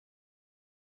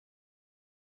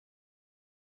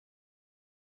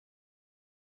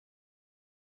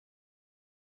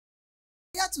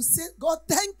here to say, God,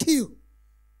 thank you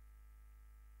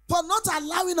for not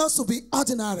allowing us to be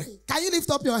ordinary. Can you lift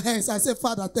up your hands and say,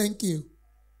 Father, thank you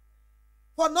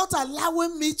for not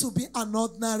allowing me to be an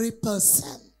ordinary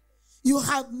person. You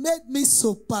have made me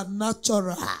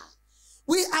supernatural.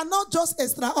 We are not just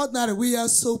extraordinary, we are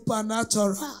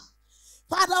supernatural.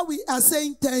 Father, we are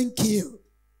saying thank you.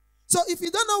 So if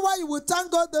you don't know why you will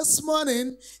thank God this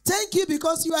morning, thank you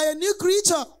because you are a new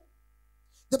creature.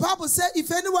 The Bible says,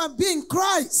 if anyone be in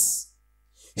Christ,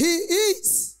 he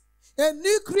is a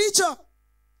new creature.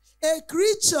 A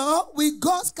creature with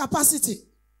God's capacity.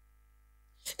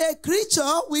 A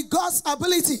creature with God's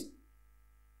ability.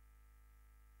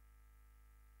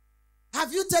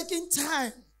 Have you taken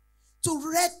time to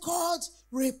record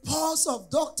reports of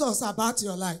doctors about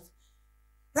your life?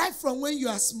 Right from when you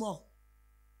are small.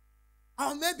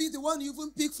 Or maybe the one you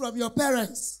even pick from your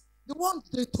parents. The one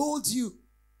they told you.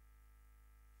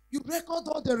 You record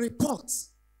all the reports.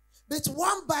 But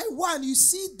one by one, you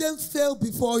see them fail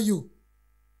before you.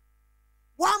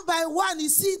 One by one, you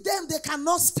see them, they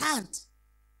cannot stand.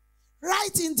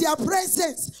 Right in their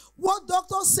presence. What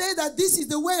doctors say that this is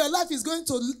the way your life is going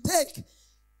to take.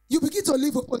 You begin to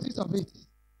live opposite of it.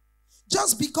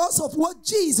 Just because of what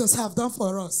Jesus have done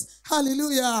for us.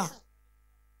 Hallelujah.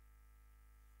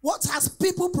 What has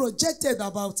people projected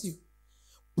about you?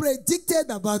 Predicted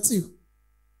about you?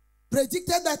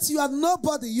 Predicted that you are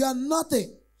nobody, you are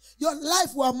nothing. Your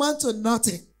life will amount to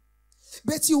nothing.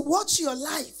 But you watch your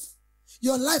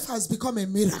life has become a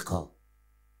miracle.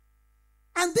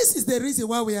 And this is the reason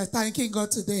why we are thanking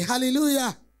God today.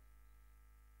 Hallelujah.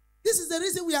 This is the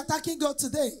reason we are thanking God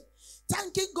today.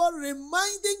 Thanking God,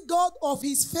 reminding God of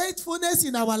his faithfulness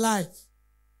in our life.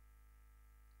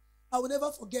 I will never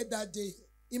forget that day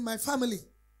in my family.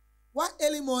 One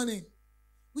early morning,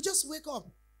 we just wake up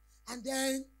and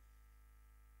then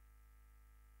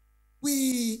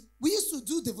we used to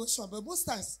do devotion, but most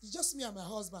times it's just me and my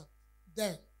husband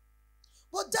there.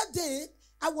 But that day,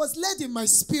 I was led in my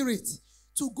spirit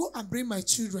to go and bring my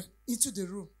children into the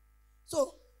room.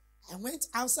 So I went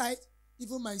outside,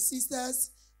 even my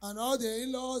sisters and all the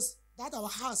in-laws, that our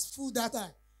house full that time.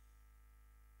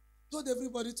 Told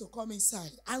everybody to come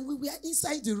inside. And we were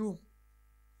inside the room.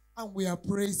 And we are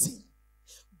praising.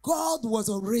 God was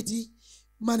already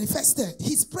manifested.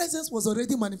 His presence was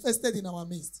already manifested in our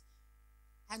midst.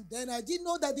 And then I didn't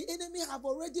know that the enemy have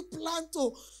already planned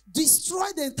to destroy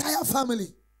the entire family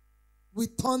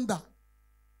with thunder.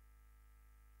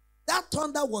 That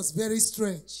thunder was very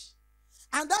strange.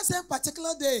 And that same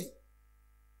particular day,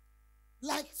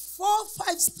 like 4 or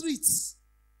 5 streets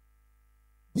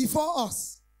before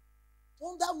us,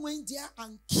 thunder went there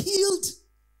and killed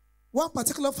one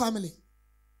particular family.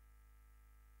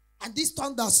 And this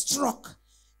thunder struck.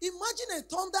 Imagine a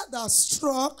thunder that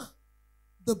struck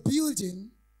the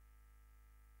building.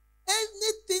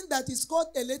 Anything that is called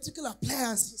electrical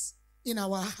appliances in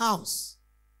our house,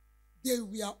 they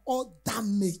were all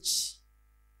damaged.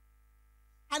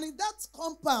 And in that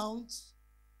compound,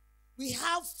 we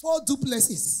have 4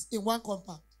 duplexes in one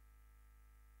compound.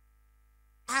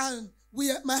 And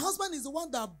my husband is the one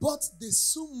that bought the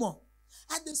sumo.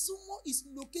 And the sumo is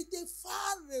located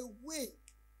far away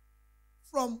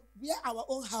from where our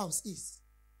own house is.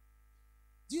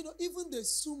 Do you know, even the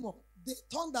sumo, the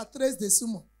thunder traced the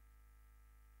sumo,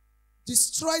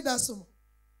 destroyed that sumo.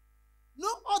 No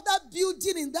other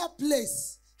building in that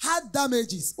place had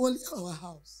damages, only our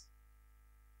house.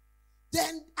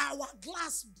 Then our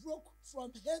glass broke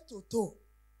from head to toe.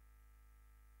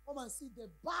 Come and see the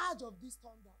badge of this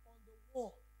thunder on the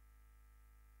wall.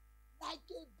 Like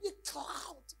a big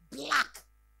cloud, black.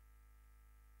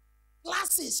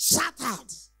 Glasses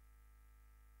shattered.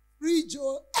 Fridge,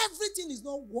 everything is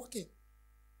not working.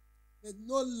 But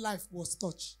no life was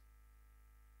touched.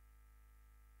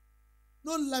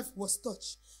 No life was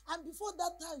touched. And before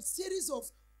that time, series of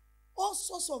all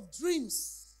sorts of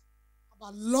dreams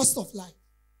about loss of life.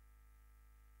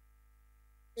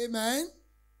 Amen.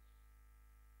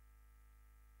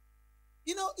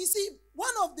 You know, you see,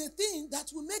 one of the things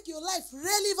that will make your life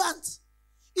relevant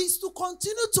is to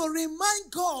continue to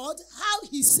remind God how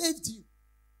he saved you.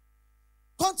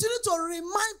 Continue to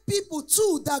remind people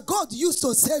too that God used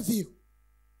to save you.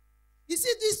 You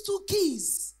see, these 2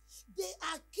 keys, they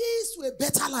are keys to a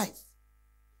better life.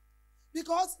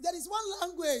 Because there is one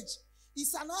language,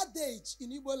 it's an adage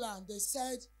in Igbo land. They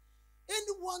said,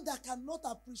 anyone that cannot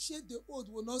appreciate the old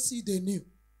will not see the new.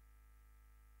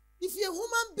 If you're a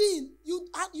human being, you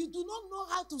do not know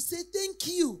how to say thank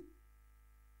you.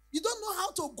 You don't know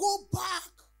how to go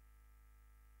back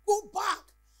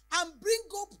and bring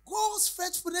up God's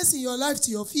faithfulness in your life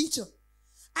to your future.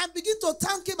 and begin to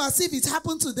thank him as if it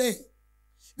happened today.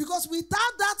 Because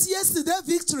without that yesterday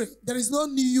victory, there is no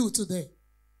new you today.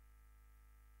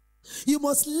 You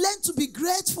must learn to be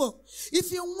grateful.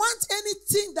 If you want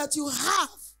anything that you have,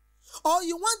 or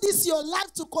you want this your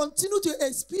life to continue to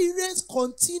experience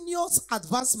continuous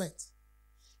advancement,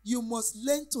 you must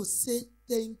learn to say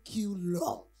thank you,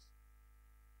 Lord.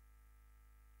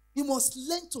 You must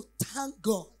learn to thank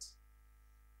God.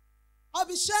 I'll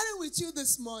be sharing with you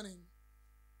this morning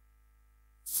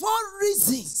 4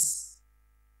 reasons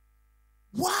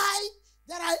why.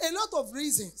 There are a lot of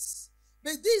reasons,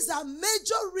 but these are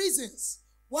major reasons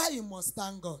why you must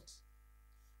thank God.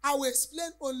 I will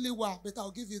explain only one, but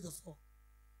I'll give you the 4. I'll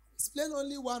explain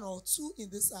only 1 or 2 in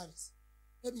this service.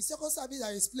 Maybe in second service,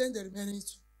 I explain the remaining 2.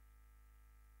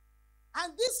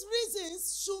 And these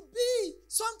reasons should be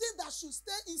something that should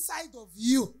stay inside of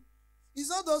you. It's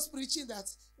not those preaching that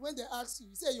when they ask you,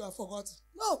 you say you have forgotten.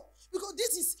 No, because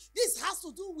this has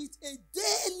to do with a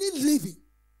daily living.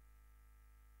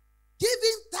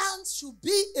 Giving thanks should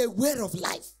be a way of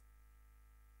life.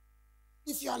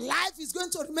 If your life is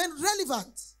going to remain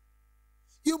relevant,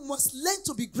 you must learn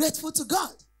to be grateful to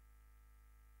God.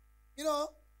 You know,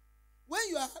 when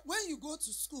you go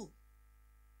to school,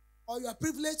 or you are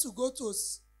privileged to go to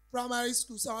primary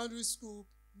school, secondary school,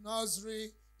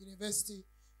 nursery, university,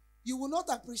 you will not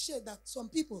appreciate that some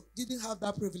people didn't have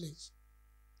that privilege.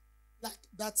 Like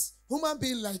that human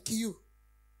being like you,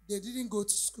 they didn't go to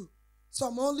school.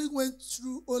 Some only went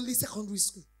through only secondary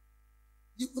school.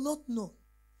 You will not know.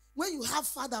 When you have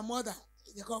father, mother,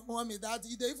 they call mommy,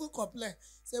 daddy, they even complain.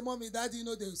 Say, mommy, daddy, you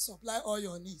know, they supply all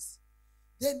your needs.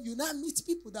 Then you now meet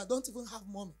people that don't even have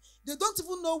mommy. They don't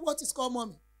even know what is called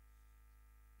mommy.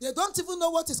 They don't even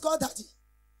know what is called daddy.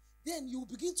 Then you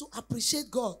begin to appreciate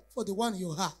God for the one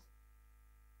you have.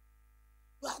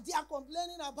 But they are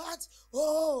complaining about,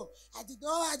 oh, I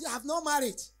have not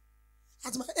married.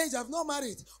 At my age, I have not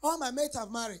married. All my mates have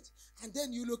married. And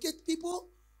then you locate people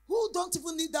who don't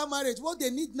even need that marriage. What they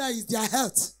need now is their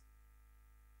health.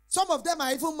 Some of them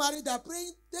are even married. They are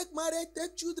praying, take marriage,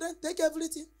 take children, take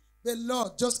everything. But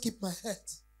Lord, just keep my head.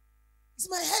 It's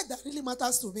my head that really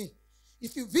matters to me.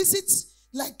 If you visit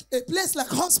like a place like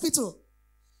hospital,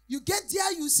 you get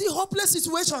there, you see hopeless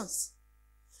situations.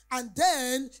 And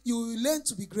then you will learn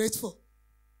to be grateful.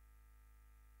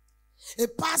 A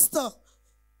pastor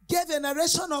gave a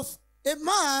narration of a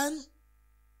man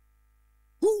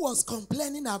who was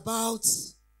complaining about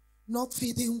not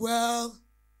feeding well,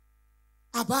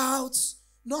 about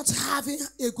not having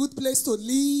a good place to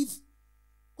live,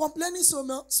 complaining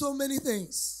so many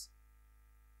things.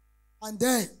 And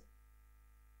then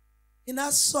he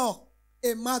now saw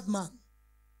a madman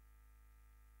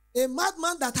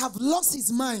that have lost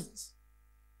his mind,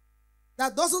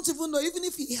 that doesn't even know, even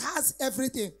if he has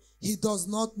everything, he does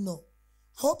not know.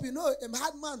 I hope you know a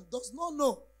madman does not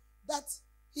know that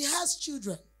he has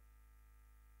children.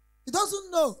 He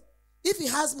doesn't know if he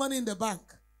has money in the bank.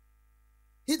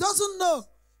 He doesn't know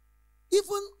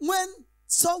even when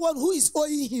someone who is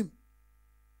owing him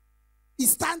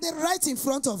is standing right in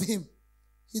front of him.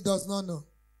 He does not know.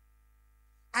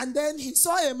 And then he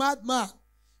saw a madman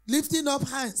lifting up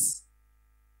hands,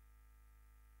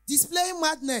 displaying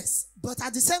madness, but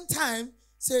at the same time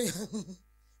say,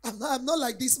 I'm not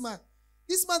like this man.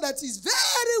 This man that is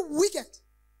very wicked,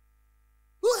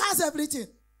 who has everything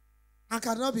and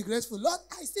cannot be grateful. Lord,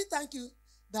 I still thank you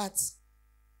that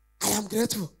I am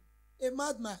grateful. A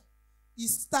madman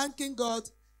is thanking God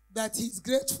that he's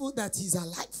grateful that he's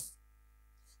alive.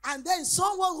 And then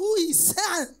someone who is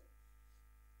sane,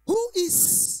 who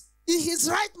is in his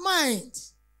right mind,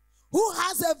 who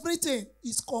has everything,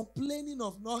 is complaining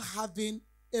of not having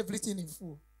everything in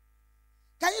full.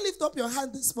 Can you lift up your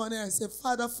hand this morning and say,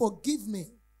 Father, forgive me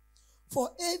for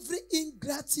every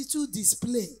ingratitude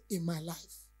display in my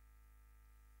life.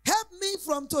 Help me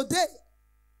from today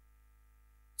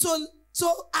to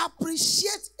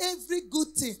appreciate every good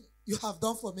thing you have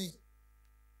done for me.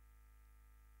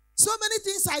 So many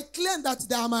things I claim that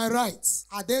they are my rights.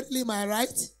 Are they really my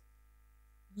right?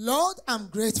 Lord, I'm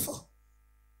grateful.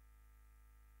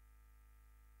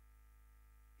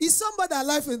 Is somebody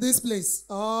alive in this place?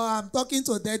 Oh, I'm talking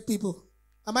to dead people.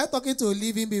 Am I talking to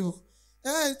living people?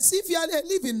 See if you are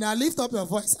living now, lift up your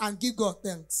voice and give God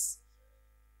thanks.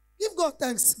 Give God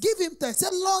thanks. Give him thanks. Say,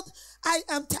 Lord, I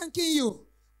am thanking you.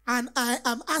 And I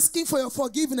am asking for your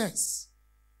forgiveness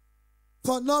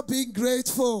for not being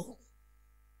grateful.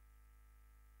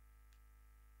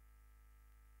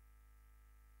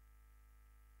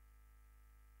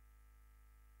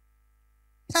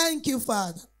 Thank you,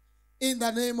 Father, in the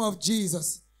name of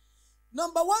Jesus.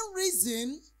 Number one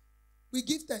reason we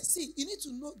give thanks. See, you need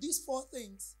to know these 4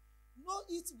 things. Know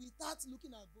it without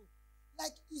looking at both.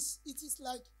 Like it is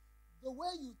like the way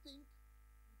you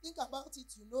think about it,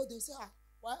 they say,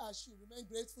 why I should remain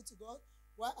grateful to God,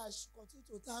 why I should continue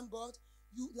to thank God.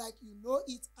 You know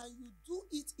it and you do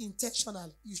it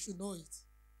intentionally. You should know it.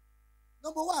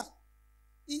 Number 1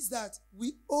 is that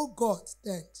we owe God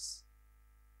thanks.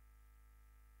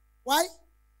 Why?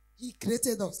 He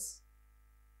created us.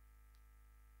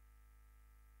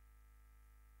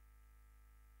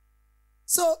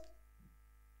 So,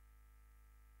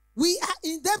 we are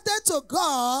indebted to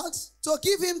God to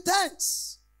give him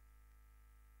thanks.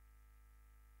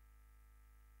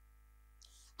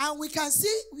 And we can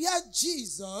see where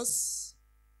Jesus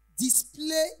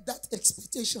displayed that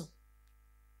expectation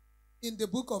in the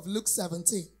book of Luke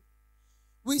 17.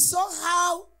 We saw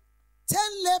how 10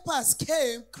 lepers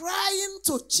came crying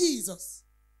to Jesus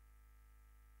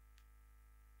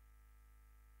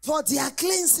for their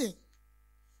cleansing.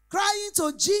 Crying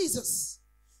to Jesus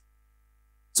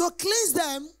to cleanse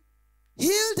them,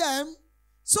 heal them,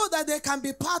 so that they can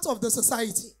be part of the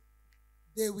society.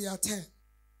 They were 10.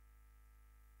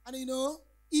 And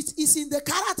it is in the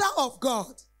character of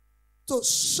God to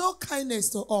show kindness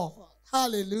to all.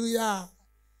 Hallelujah.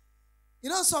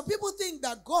 Some people think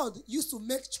that God used to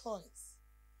make choice,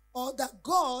 or that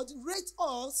God rates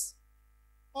us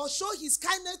or show his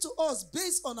kindness to us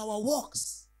based on our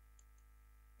works.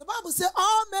 The Bible says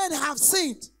all men have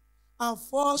sinned and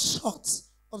fall short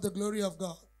of the glory of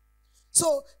God.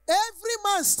 So every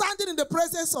man standing in the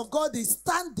presence of God is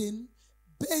standing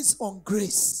based on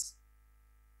grace.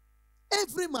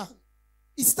 Every man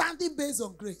is standing based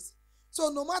on grace. So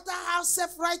no matter how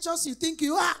self-righteous you think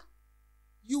you are,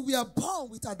 you were born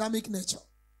with Adamic nature.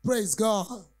 Praise God.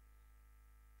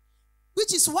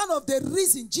 Which is one of the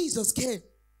reasons Jesus came.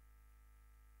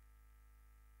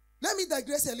 Let me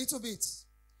digress a little bit.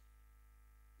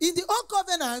 In the Old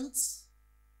Covenant,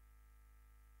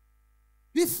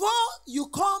 before you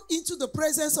come into the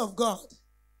presence of God,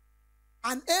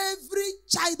 and every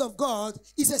child of God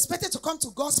is expected to come to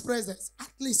God's presence at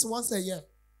least once a year.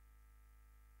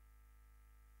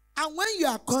 And when you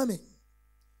are coming,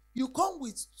 you come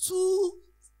with 2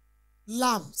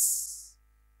 lambs,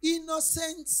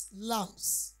 innocent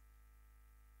lambs,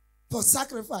 for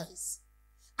sacrifice.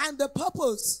 And the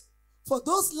purpose for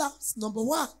those lambs, number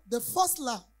 1, the first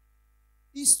lamb,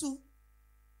 is to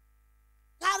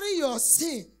carry your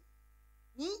sin.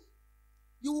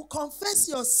 You will confess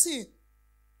your sin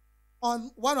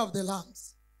on one of the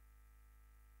lambs.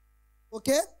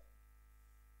 Okay?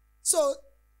 So,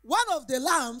 one of the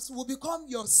lambs will become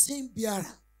your sin bearer.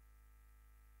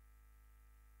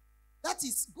 That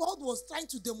is, God was trying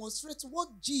to demonstrate what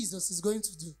Jesus is going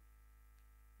to do.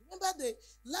 Remember, the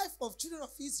life of children of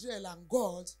Israel and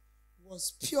God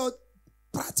was pure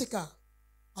practical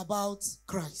about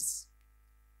Christ.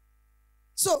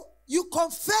 So, you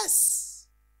confess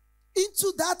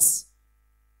into that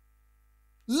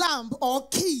lamb or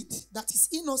kid that is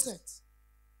innocent.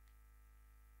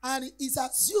 And it's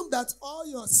assumed that all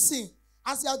your sin,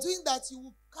 as you are doing that, you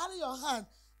will carry your hand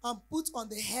and put on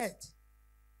the head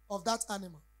of that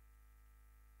animal.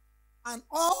 And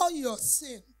all your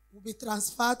sin will be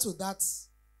transferred to that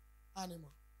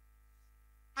animal.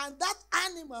 And that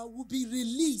animal will be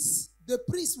released. The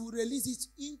priest will release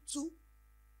it into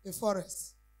a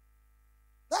forest.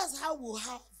 That's how we'll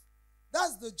have.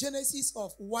 That's the genesis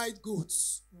of wild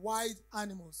goats, wild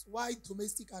animals, wild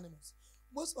domestic animals.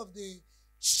 Most of the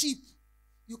sheep,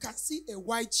 you can see a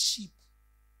white sheep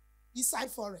inside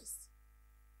forest.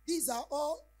 These are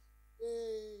all,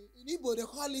 in Igbo they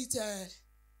call it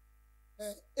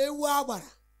ewu abara.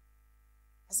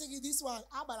 I think this one,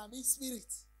 abara means spirit.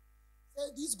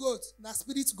 Say this goat, na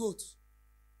spirit goat.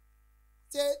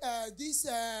 Say this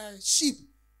sheep,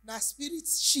 na spirit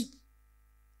sheep.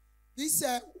 This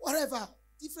whatever,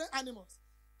 different animals.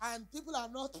 And people are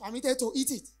not permitted to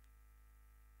eat it.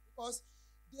 Because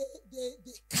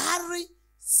they carry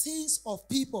sins of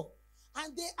people.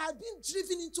 And they are being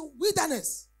driven into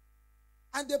wilderness.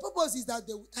 And the purpose is that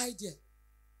they will die there.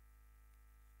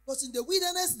 Because in the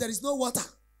wilderness, there is no water.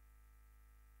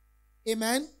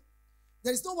 Amen?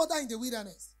 There is no water in the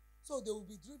wilderness. So they will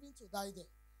be driven to die there.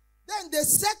 Then the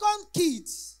second kid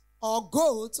or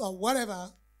goat or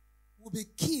whatever will be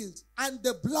killed. And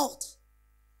the blood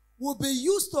will be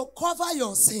used to cover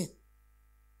your sin.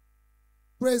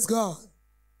 Praise God.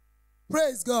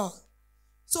 Praise God.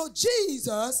 So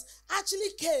Jesus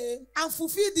actually came and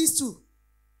fulfilled these two.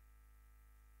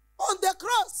 On the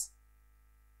cross,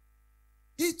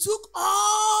 he took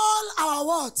all our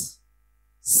what?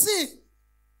 Sin.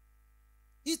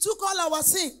 He took all our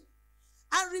sin.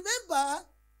 And remember,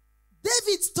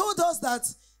 David told us that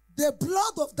the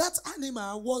blood of that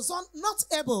animal was not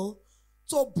able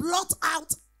to blot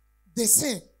out the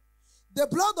sin. The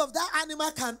blood of that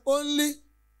animal can only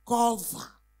cover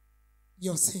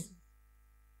your sin.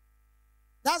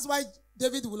 That's why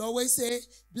David will always say,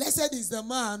 blessed is the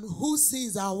man whose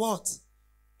sins are what?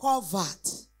 Covered.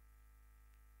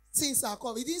 Sins are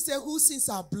covered. He didn't say whose sins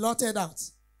are blotted out.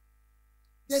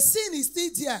 The sin is still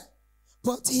there,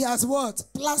 but he has what?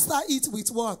 Plastered it with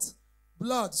what?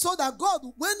 Blood. So that God,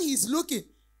 when he's looking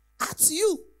at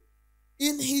you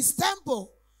in his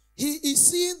temple, he is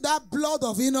seeing that blood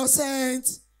of innocent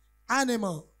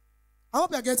animal. I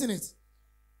hope you're getting it.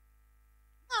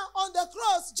 Now, on the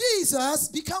cross, Jesus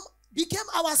became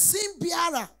our sin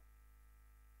bearer,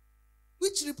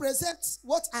 which represents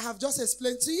what I have just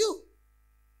explained to you.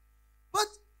 But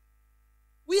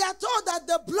we are told that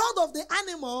the blood of the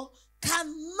animal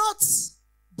cannot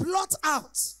blot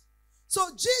out. So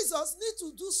Jesus needs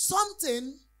to do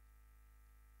something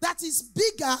that is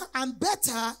bigger and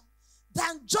better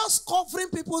than just covering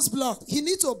people's blood. He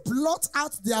needs to blot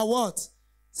out their what?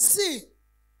 Sin.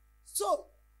 So,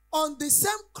 on the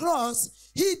same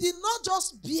cross, he did not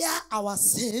just bear our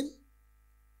sin.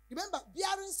 Remember,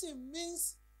 bearing sin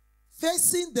means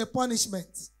facing the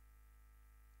punishment.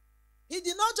 He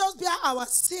did not just bear our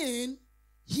sin,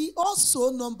 he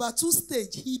also, number 2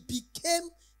 stage, he became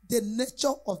the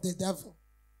nature of the devil.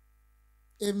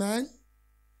 Amen.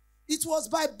 It was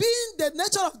by being the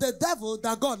nature of the devil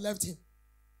that God left him.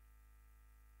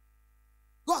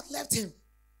 God left him.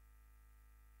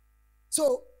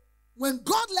 So, when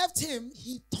God left him,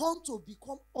 he turned to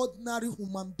become ordinary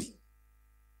human being.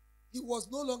 He was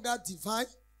no longer divine.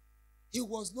 He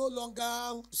was no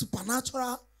longer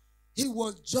supernatural. He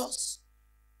was just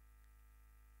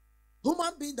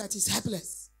human being that is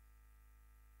helpless.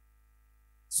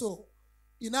 So,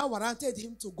 he now warranted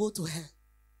him to go to hell.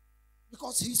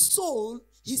 Because his soul,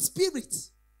 his spirit,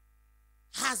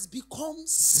 has become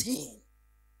sin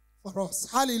for us.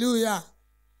 Hallelujah.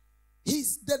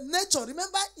 He's the nature.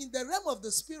 Remember, in the realm of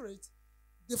the spirit,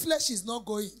 the flesh is not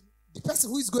going. The person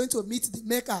who is going to meet the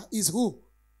maker is who?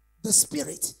 The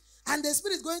spirit. And the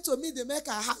spirit going to meet the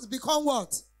maker has become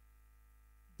what?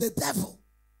 The devil.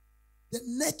 The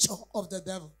nature of the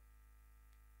devil.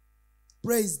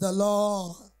 Praise the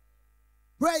Lord.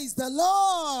 Praise the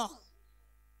Lord.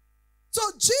 So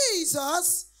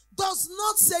Jesus does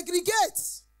not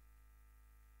segregate.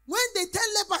 When the 10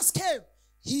 lepers came,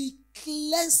 he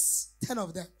cleansed 10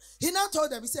 of them. He now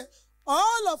told them, he said,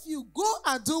 all of you go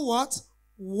and do what?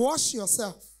 Wash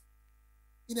yourself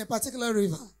in a particular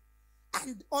river.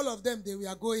 And all of them, they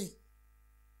were going.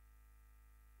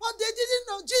 But they didn't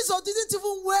know. Jesus didn't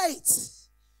even wait.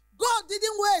 God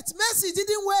didn't wait. Mercy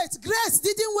didn't wait. Grace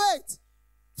didn't wait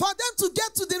for them to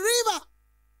get to the river.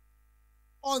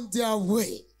 On their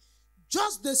way,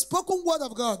 just the spoken word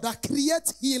of God that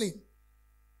creates healing.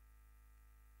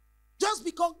 Just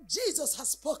because Jesus has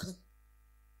spoken.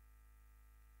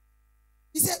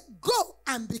 He said, go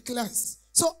and be cleansed.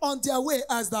 So on their way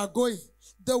as they are going,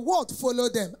 the word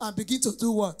followed them and begin to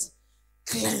do what?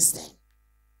 Cleanse them.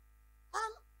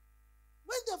 And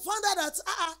when they found out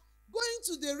that going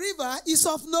to the river is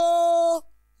of no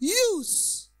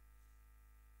use.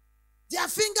 Their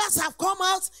fingers have come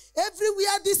out.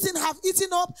 Everywhere this thing have eaten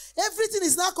up. Everything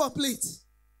is now complete.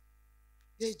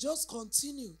 They just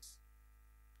continued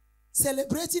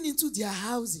celebrating into their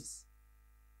houses.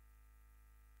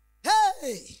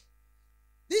 Hey,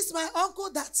 this is my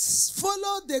uncle that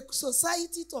followed the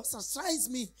society to ostracize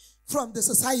me from the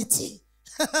society.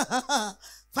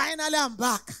 Finally, I'm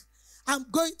back.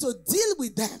 I'm going to deal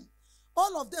with them.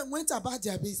 All of them went about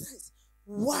their business.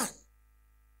 1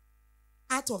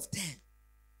 out of 10.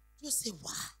 Just say,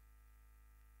 wow,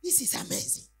 this is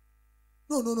amazing.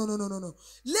 No.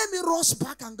 Let me rush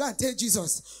back and go and tell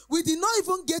Jesus. We did not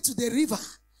even get to the river.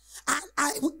 And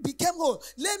I became whole.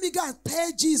 Let me go and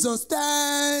tell Jesus,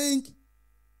 thank.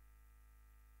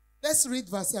 Let's read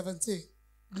verse 17.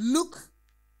 Luke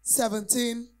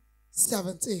 17.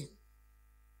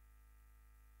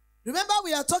 Remember,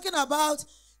 we are talking about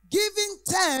giving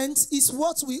thanks is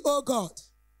what we owe God.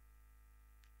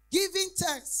 Giving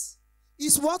thanks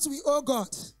is what we owe God.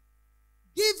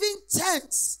 Giving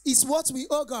thanks is what we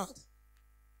owe God.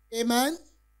 Amen.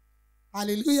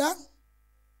 Hallelujah.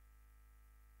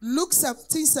 Luke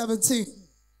 17.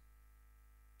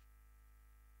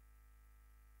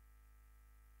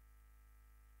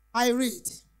 I read.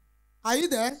 Are you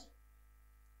there?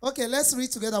 Okay, let's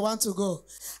read together. 1 to go.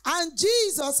 And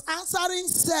Jesus answering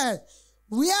said,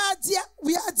 we are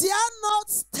there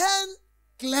not 10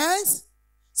 cleansed?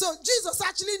 So Jesus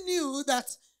actually knew that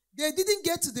they didn't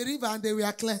get to the river and they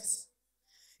were cleansed.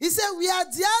 He said, we are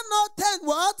there not 10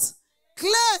 what?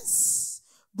 Cleansed.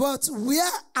 But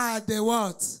where are the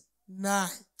what? 9.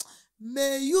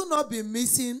 May you not be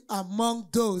missing among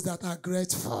those that are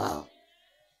grateful.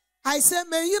 I say,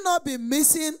 may you not be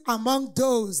missing among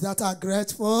those that are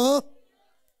grateful.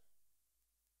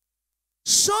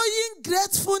 Showing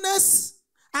gratefulness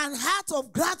and heart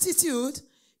of gratitude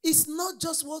is not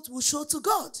just what we show to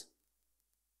God.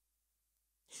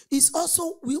 It's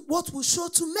also what we show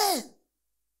to men.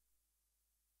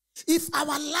 If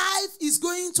our life is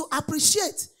going to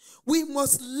appreciate, we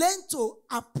must learn to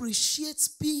appreciate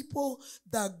people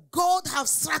that God has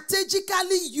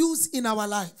strategically used in our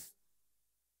life.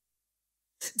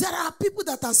 There are people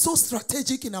that are so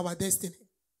strategic in our destiny.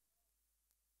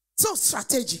 So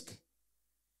strategic.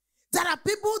 There are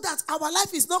people that our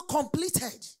life is not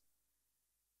completed.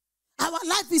 Our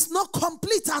life is not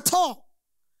complete at all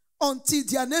until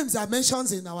their names are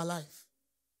mentioned in our life.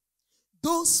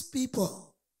 Those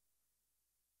people,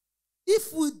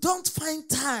 if we don't find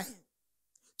time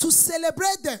to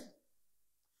celebrate them,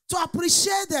 to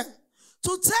appreciate them,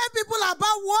 to tell people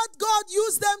about what God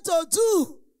used them to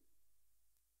do,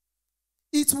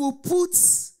 it will put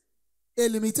a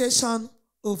limitation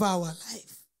over our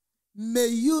life. May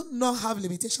you not have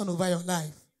limitation over your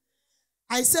life.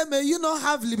 I say, may you not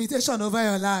have limitation over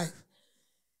your life.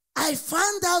 I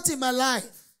found out in my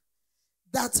life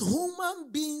that human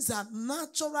beings are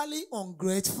naturally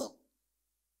ungrateful.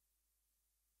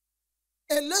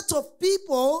 A lot of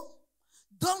people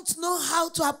don't know how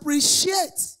to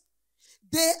appreciate.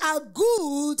 They are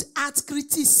good at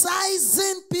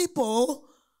criticizing people,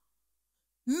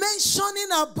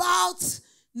 mentioning about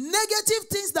negative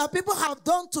things that people have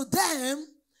done to them.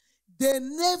 They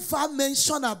never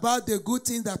mention about the good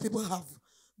things that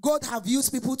God have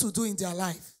used people to do in their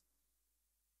life.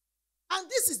 And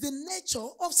this is the nature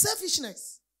of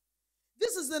selfishness.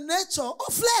 This is the nature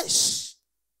of flesh.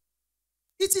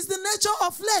 It is the nature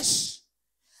of flesh.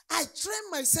 I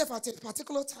trained myself at a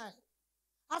particular time.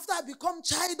 After I become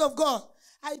child of God,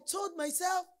 I told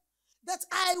myself that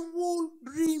I will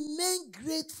remain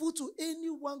grateful to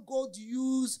anyone God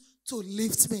used to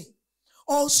lift me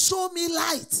or show me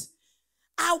light.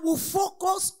 I will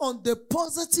focus on the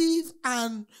positive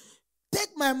and take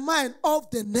my mind off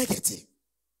the negative.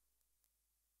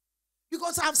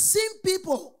 Because I've seen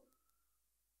people,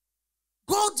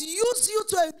 God used you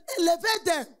to elevate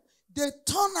them. They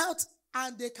turn out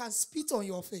and they can spit on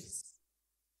your face.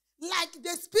 Like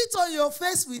they spit on your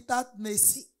face without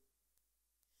mercy.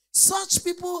 Such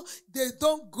people, they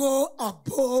don't go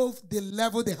above the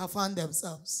level they have found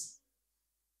themselves.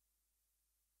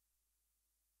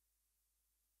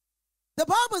 The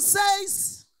Bible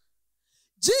says,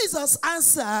 Jesus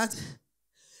answered.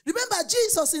 Remember,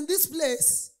 Jesus in this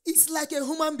place is like a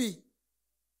human being.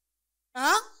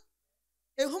 Huh?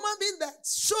 A human being that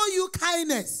show you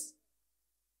kindness.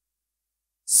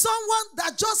 Someone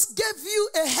that just gave you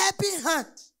a helping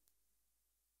hand.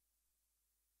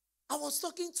 I was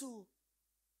talking to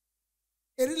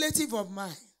a relative of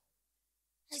mine.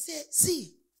 I said,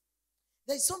 see,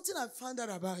 there's something I found out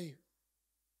about you.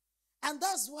 And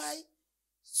that's why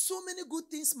so many good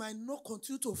things might not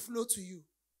continue to flow to you.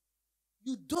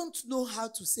 You don't know how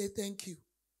to say thank you.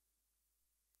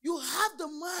 You have the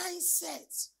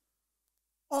mindset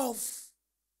of,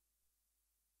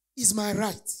 is my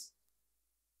right.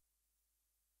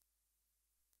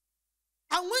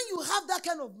 And when you have that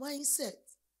kind of mindset,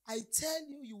 I tell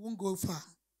you, you won't go far.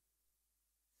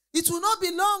 It will not be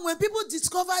long when people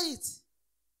discover it.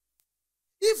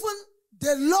 Even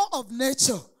the law of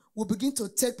nature will begin to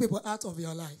take people out of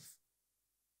your life.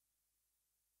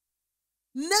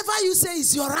 Never you say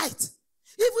it's your right.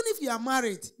 Even if you are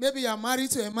married, maybe you are married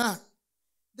to a man.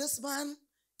 This man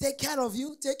take care of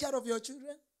you, take care of your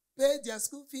children, pay their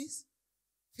school fees,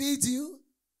 feed you,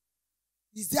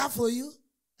 is there for you.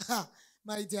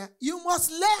 My dear, you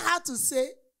must learn how to say,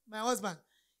 my husband,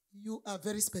 you are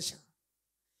very special.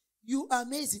 You are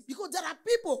amazing. Because there are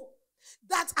people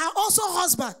that are also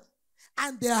husbands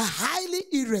and they are highly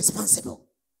irresponsible.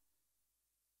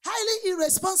 Highly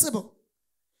irresponsible.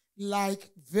 Like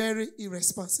very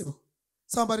irresponsible.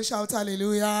 Somebody shout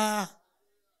hallelujah.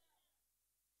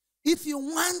 If you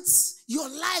want your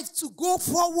life to go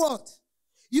forward,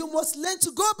 you must learn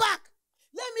to go back.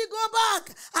 Let me go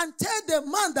back and tell the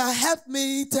man that helped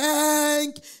me,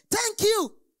 thank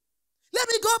you. Let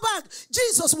me go back.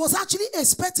 Jesus was actually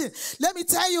expecting. Let me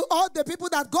tell you, all the people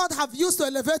that God have used to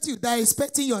elevate you, they are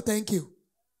expecting your thank you.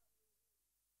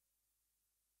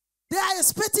 They are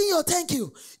expecting your thank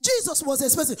you. Jesus was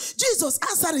expecting. Jesus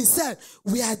answered and said,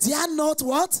 we are there not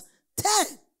what?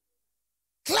 10.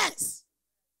 Cleansed.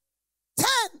 10,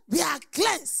 we are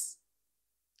cleansed.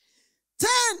 10,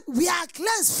 we are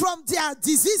cleansed from their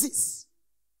diseases.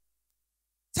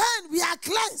 10, we are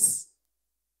cleansed.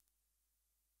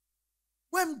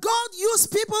 When God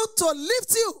used people to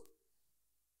lift you,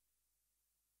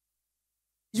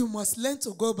 you must learn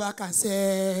to go back and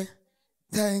say,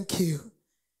 thank you.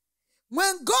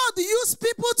 When God used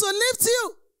people to lift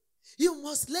you, you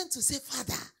must learn to say,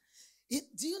 Father.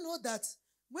 Do you know that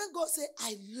when God says,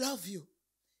 I love you,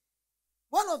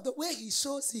 one of the way he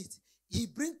shows it, he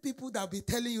brings people that will be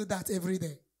telling you that every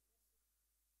day.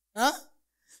 Huh?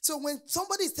 So when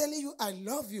somebody is telling you, I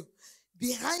love you,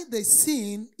 behind the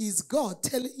scene is God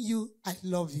telling you, I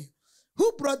love you.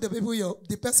 Who brought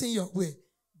the person your way?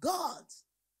 God.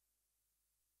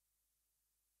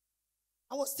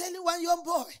 I was telling one young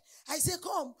boy, I said,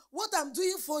 come, what I'm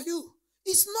doing for you,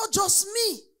 it's not just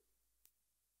me.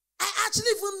 I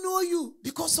actually even know you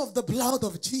because of the blood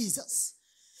of Jesus.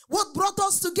 What brought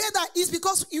us together is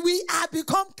because we have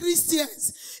become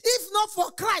Christians. If not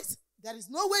for Christ, there is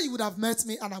no way you would have met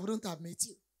me and I wouldn't have met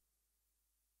you.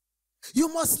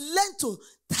 You must learn to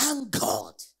thank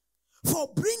God for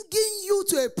bringing you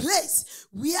to a place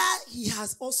where he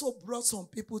has also brought some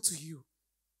people to you.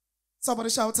 Somebody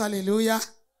shout hallelujah.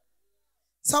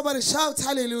 Somebody shout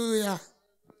hallelujah.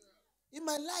 In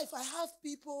my life, I have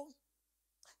people,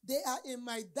 they are in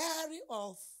my diary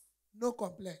of no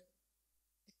complaint.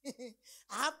 I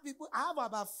have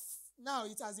about, now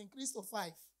it has increased to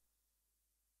 5.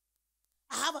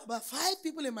 I have about 5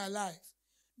 people in my life.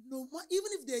 No,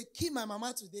 even if they kill my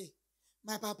mama today,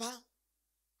 my papa,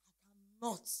 I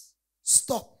cannot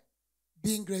stop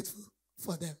being grateful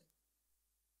for them.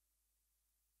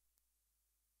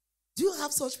 Do you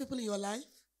have such people in your life?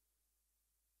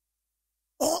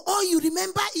 Or all you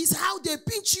remember is how they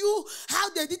pinch you, how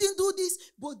they didn't do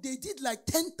this, but they did like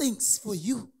 10 things for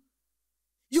you.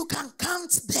 You can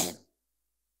count them.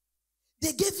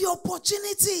 They gave you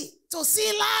opportunity to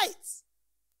see light.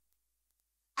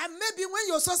 And maybe when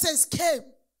your success came,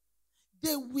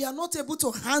 they were not able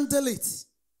to handle it.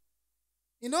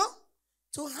 You know?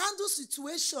 To handle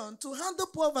situation, to handle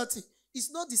poverty,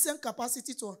 is not the same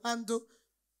capacity to handle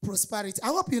prosperity. I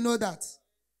hope you know that.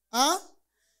 Huh?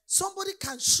 Somebody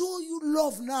can show you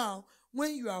love now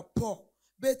when you are poor.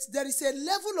 But there is a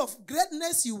level of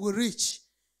greatness you will reach.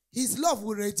 His love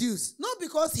will reduce. Not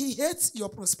because he hates your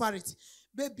prosperity,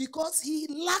 but because he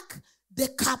lacks the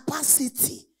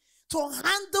capacity to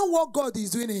handle what God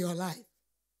is doing in your life.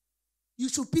 You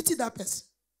should pity that person.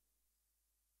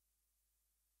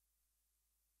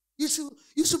 You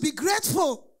should be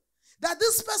grateful that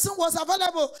this person was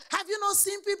available. Have you not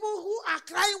seen people who are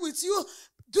crying with you,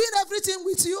 doing everything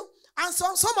with you? And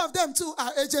some of them too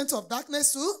are agents of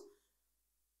darkness too.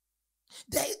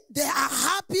 They are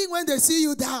happy when they see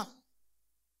you down.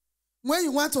 When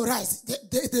you want to rise,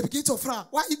 they begin to frown.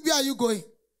 Where are you going?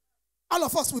 All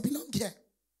of us will belong here.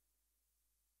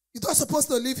 You're not supposed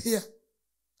to live here.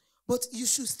 But you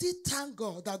should still thank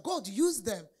God that God used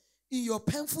them in your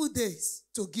painful days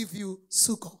to give you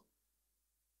succor.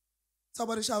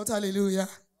 Somebody shout hallelujah.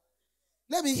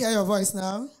 Let me hear your voice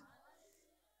now.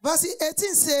 Verse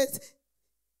 18 says,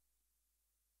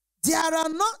 there are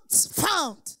not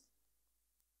found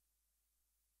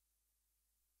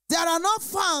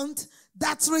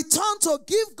that return to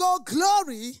give God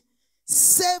glory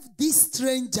save this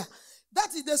stranger.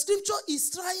 That is, the scripture is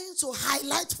trying to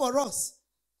highlight for us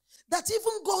that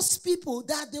even God's people,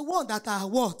 they are the ones that are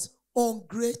what?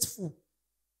 Ungrateful.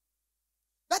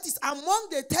 That is, among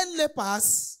the 10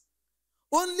 lepers,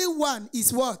 only one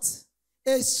is what?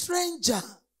 A stranger.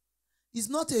 Is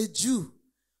not a Jew.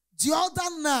 The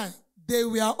other 9, they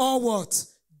were all what?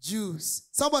 Jews.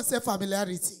 Someone say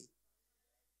familiarity.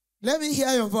 Let me hear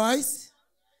your voice.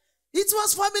 It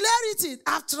was familiarity.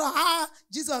 After all,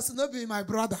 Jesus no be my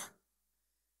brother.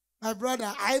 My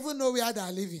brother, I even know where they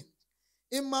are living.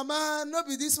 In mama, no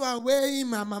be this one where in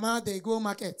my mama they go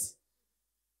market.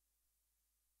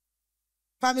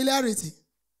 Familiarity.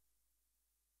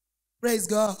 Praise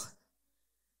God.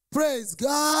 Praise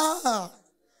God.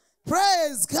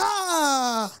 Praise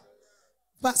God.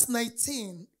 Verse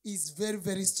 19 is very,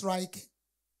 very striking.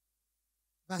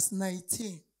 Verse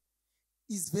 19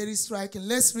 is very striking.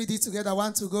 Let's read it together.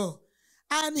 1 to go.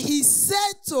 And he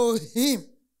said to him,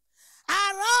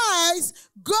 arise,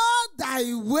 go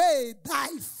thy way, thy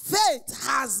faith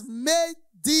has made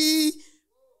thee.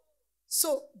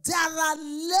 So there are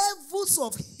levels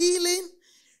of healing,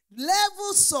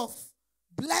 levels of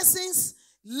blessings,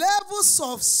 levels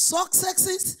of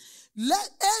successes, Let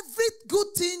every good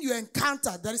thing you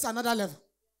encounter, there is another level.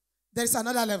 There is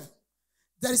another level.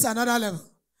 There is another level.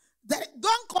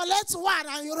 Don't collect one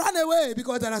and you run away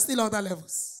because there are still other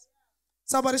levels.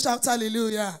 Somebody shout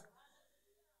hallelujah.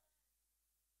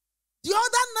 The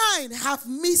other 9 have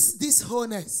missed this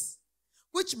wholeness,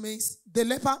 which means the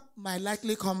leper might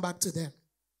likely come back to them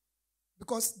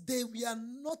because they were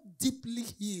not deeply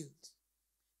healed.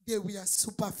 They were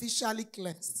superficially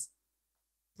cleansed.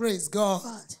 Praise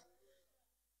God.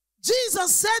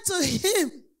 Jesus said to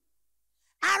him,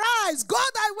 arise, go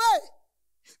thy way.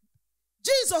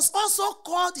 Jesus also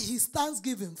called his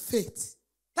thanksgiving faith.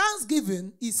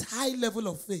 Thanksgiving is high level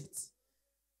of faith.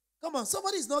 Come on,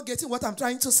 somebody is not getting what I'm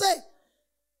trying to say.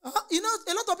 You know,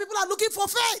 a lot of people are looking for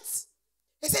faith.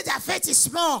 They say their faith is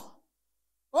small.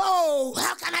 Oh,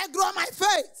 how can I grow my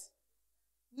faith?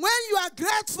 When you are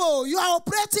grateful, you are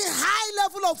operating high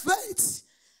level of faith.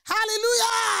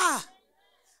 Hallelujah.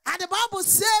 And the Bible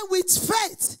says with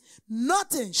faith,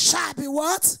 nothing shall be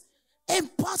what?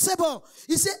 Impossible.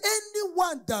 He said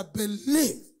anyone that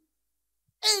believes,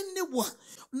 anyone,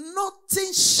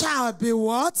 nothing shall be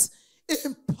what?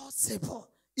 Impossible.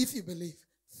 If you believe.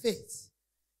 Faith.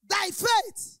 Thy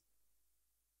faith.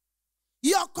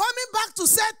 You're coming back to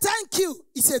say thank you.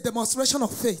 It's a demonstration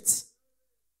of faith.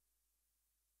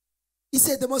 It's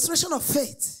a demonstration of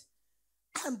faith.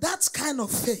 And that kind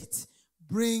of faith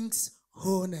brings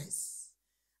wholeness.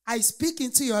 I speak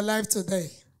into your life today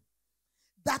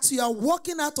that you are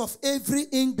walking out of every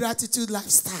ingratitude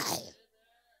lifestyle.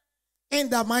 In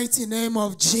the mighty name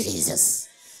of Jesus.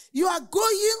 You are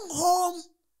going home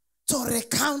to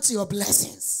recount your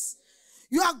blessings.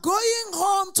 You are going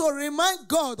home to remind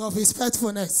God of his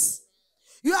faithfulness.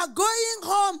 You are going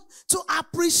home to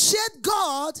appreciate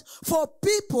God for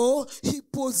people he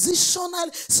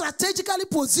strategically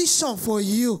positioned for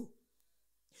you.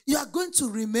 You are going to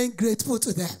remain grateful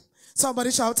to them.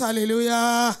 Somebody shout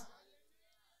hallelujah.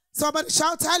 Somebody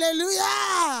shout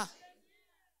hallelujah.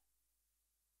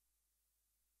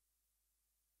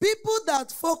 People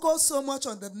that focus so much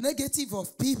on the negative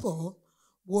of people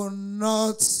will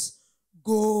not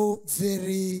go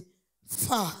very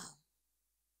far.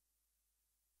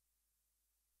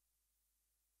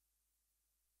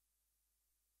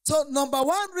 So number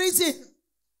one reason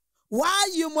why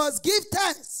you must give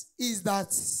thanks is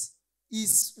that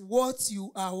is what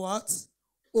you are what?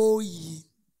 Owing.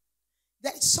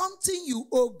 There is something you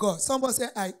owe God. Somebody say,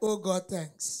 I owe God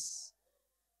thanks.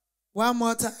 One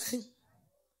more time.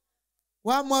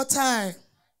 One more time.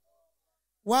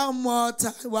 One more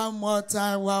time. One more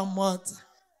time. One more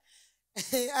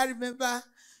time. I remember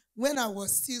when I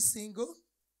was still single,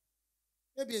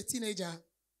 maybe a teenager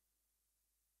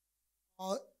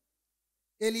or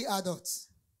early adult,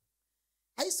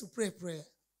 I used to pray a prayer.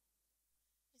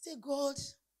 I said, God,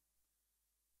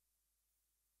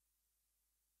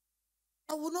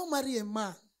 I will not marry a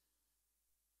man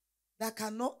that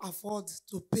cannot afford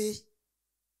to pay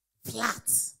flat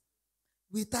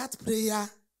without prayer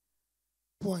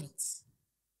point.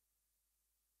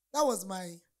 That was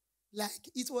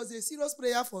it was a serious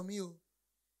prayer for me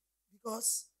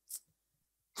because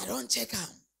I don't check him.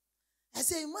 I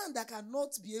say a man that cannot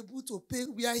be able to pay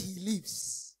where he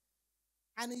lives,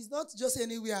 and it's not just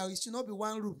anywhere, it should not be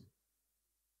one room.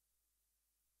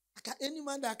 Any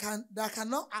man that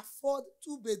cannot afford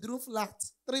 2-bedroom flat,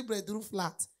 3-bedroom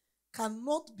flat,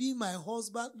 cannot be my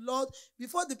husband. Lord,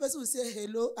 before the person will say,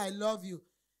 hello, I love you,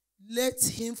 let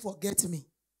him forget me.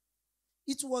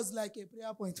 It was like a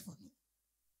prayer point for me.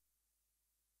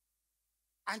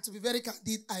 And to be very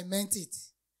candid, I meant it.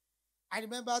 I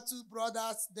remember 2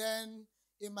 brothers then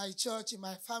in my church, in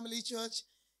my family church,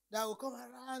 that will come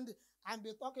around and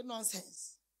be talking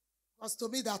nonsense. Because to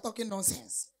me, they are talking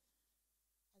nonsense.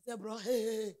 I said, bro,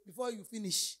 hey, before you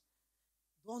finish,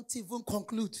 don't even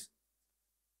conclude.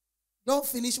 Don't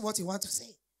finish what you want to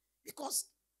say. Because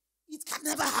it can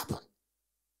never happen.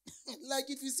 Like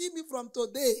if you see me from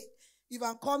today, if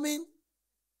I'm coming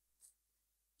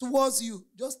towards you,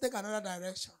 just take another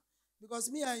direction. Because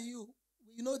me and you,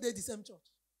 they're the same church.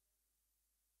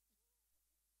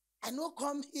 I know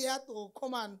come here to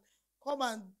come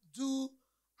and do,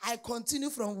 I continue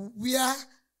from where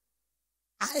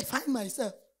I find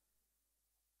myself.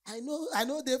 I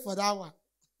know there for that one.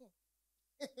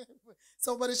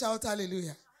 Somebody shout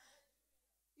hallelujah.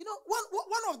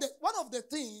 One of the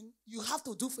things you have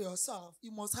to do for yourself,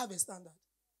 you must have a standard.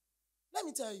 Let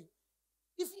me tell you,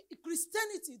 if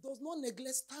Christianity does not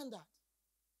neglect standard,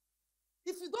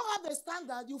 if you don't have a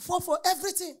standard, you fall for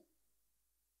everything.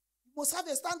 You must have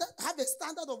a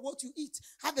standard of what you eat,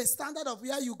 have a standard of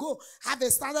where you go, have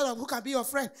a standard of who can be your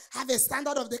friend, have a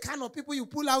standard of the kind of people you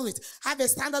pull out with, have a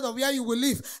standard of where you will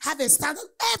live, have a standard.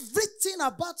 Everything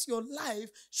about your life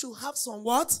should have some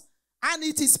what? And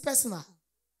it is personal.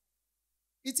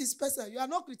 It is personal. You are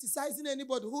not criticizing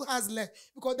anybody who has less,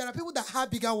 because there are people that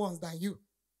have bigger ones than you.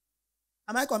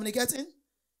 Am I communicating?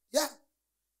 Yeah.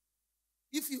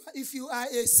 If you are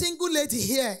a single lady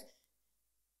here,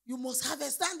 you must have a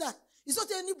standard. It's not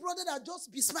any brother that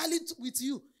just be smiling with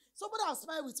you. Somebody has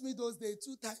smiled with me those days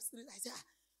 2 times, 3 times. I say,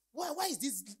 why is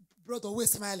this brother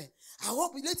always smiling? I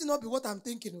hope let it not be what I'm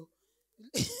thinking.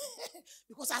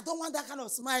 Because I don't want that kind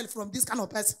of smile from this kind of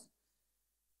person.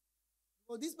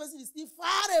 But this person is still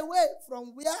far away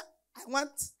from where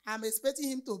I'm expecting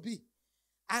him to be.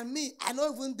 And me, I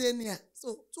not even there near.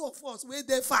 So 2 of us, we're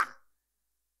there far.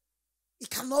 It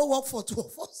cannot work for 2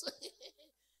 of us.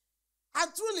 And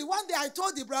truly, one day I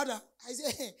told the brother, I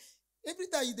said, hey, every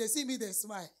time they see me, they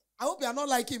smile. I hope you are not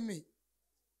liking me.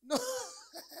 No.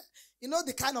 You know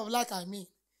the kind of like I mean.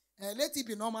 Let it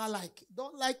be normal like.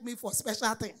 Don't like me for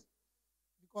special thing.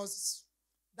 Because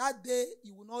that day,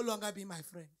 you will no longer be my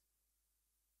friend.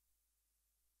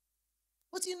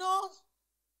 But you know,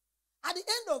 at the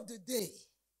end of the day,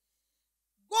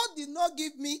 God did not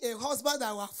give me a husband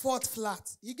that will afford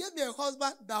flat. He gave me a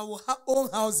husband that will own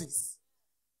houses.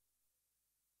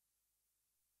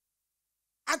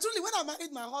 And truly, when I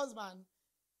married my husband,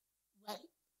 well,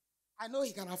 I know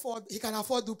he can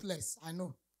afford duplex. I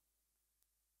know.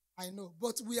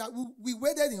 But we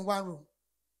waited in one room.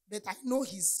 But I know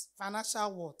his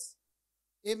financial worth.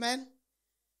 Amen.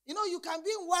 You know, you can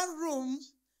be in one room,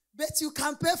 but you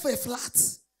can pay for a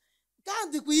flat.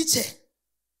 Can't do it.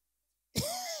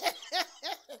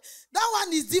 That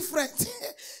one is different.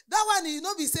 That one is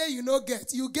not be saying you no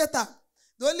get. You get them.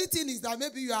 The only thing is that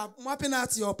maybe you are mapping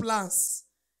out your plans.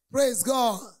 Praise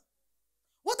God.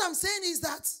 What I'm saying is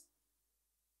that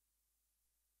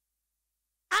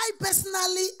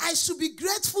I should be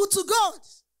grateful to God.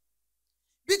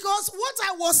 Because what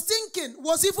I was thinking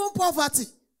was even poverty.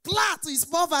 Flat is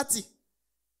poverty.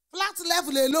 Flat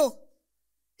level alone.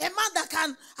 A man that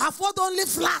can afford only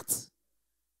flat.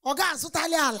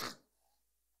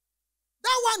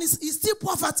 That one is still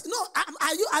poverty. No,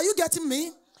 are you getting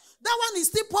me? That one is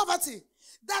still poverty.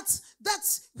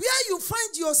 That's where you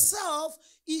find yourself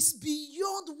is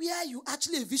beyond where you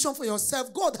actually envision for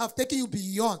yourself. God have taken you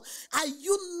beyond. Are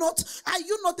you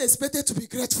not expected to be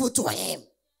grateful to him?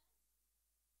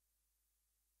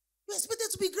 You're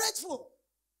expected to be grateful.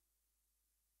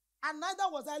 And neither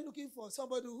was I looking for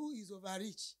somebody who is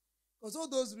overrich. Because all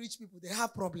those rich people, they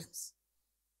have problems.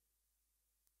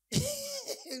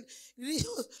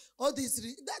 All these,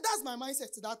 that's my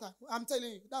mindset to that time. I'm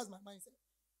telling you, that's my mindset.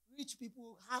 Rich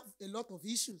people have a lot of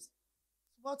issues.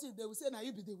 But they will say, now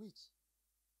you be the witch.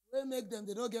 We make them,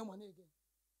 they don't get money again.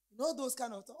 You know those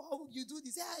kind of, oh, you do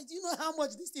this. Do you know how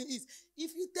much this thing is?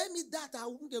 If you tell me that, I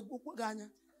won't get Ghana.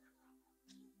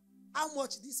 How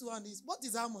much this one is? What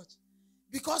is how much?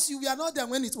 Because you were not there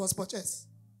when it was purchased.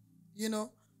 You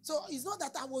know? So it's not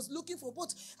that I was looking for,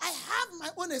 but I have my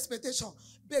own expectation.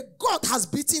 But God has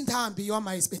beaten down beyond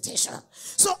my expectation.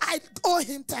 So I owe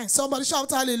him thanks. Somebody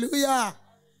shout hallelujah.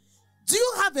 Do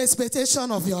you have expectation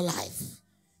of your life?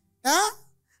 Huh?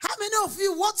 How many of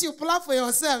you, what you plan for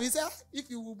yourself is if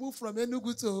you will move from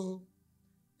Enugu to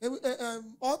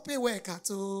Ope Worker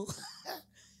to,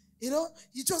 you know,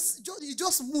 you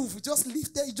just move, you just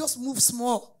lift it, you just move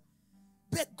small.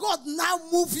 But God now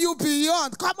move you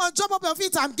beyond. Come on, jump up your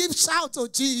feet and give shout to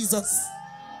Jesus.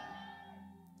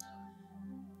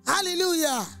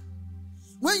 Hallelujah.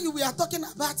 When you were talking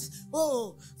about,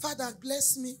 oh, Father,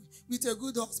 bless me with a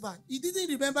good husband. You didn't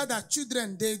remember that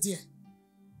children they there.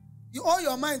 All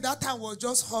your mind that time was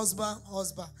just husband.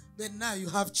 But now you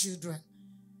have children.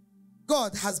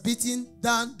 God has beaten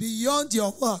down beyond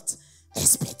your what?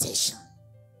 Expectation.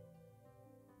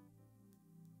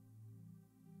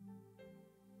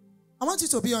 I want you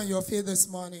to be on your feet this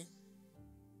morning.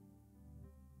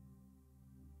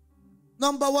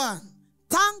 Number 1,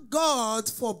 thank God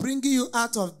for bringing you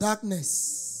out of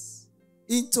darkness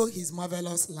into his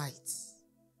marvelous light.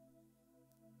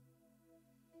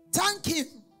 Thank him.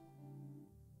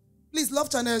 Please, Love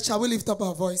Channel, shall we lift up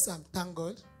our voice and thank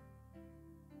God?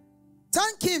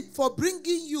 Thank him for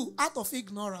bringing you out of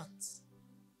ignorance.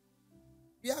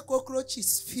 Where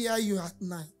cockroaches fear you at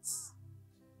night.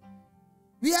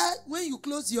 Where when you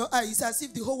close your eyes, it's as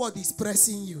if the whole world is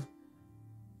pressing you.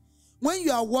 When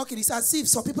you are walking, it's as if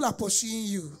some people are pursuing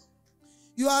you.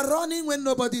 You are running when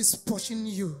nobody is pushing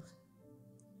you.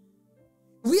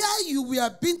 where you were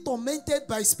being tormented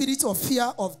by spirit of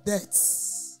fear of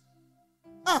death.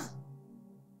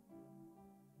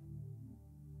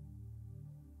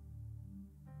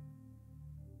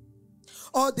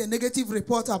 All the negative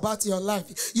report about your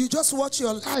life, you just watch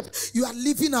your life, you are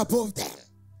living above them.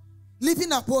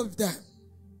 Living above them.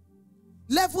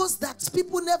 Levels that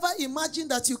people never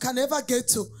imagined that you can ever get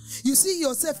to. You see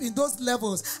yourself in those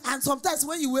levels. And sometimes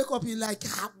when you wake up, you're like,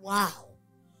 wow.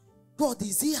 God,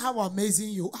 is he how amazing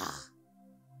you are?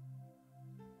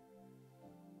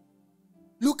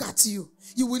 Look at you.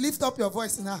 You will lift up your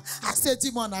voice now. I say,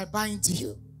 demon, I bind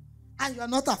you. And you are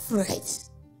not afraid.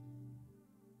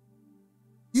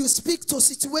 You speak to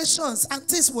situations and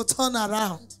things will turn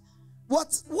around.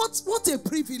 What a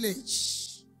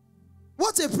privilege.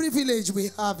 What a privilege we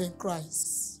have in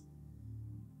Christ.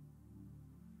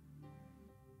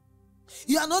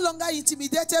 You are no longer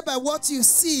intimidated by what you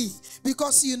see,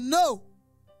 because you know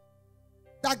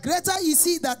that greater is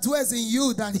he that dwells in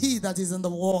you than he that is in the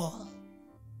world.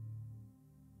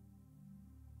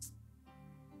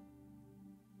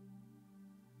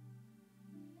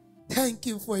 Thank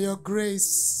you for your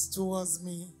grace towards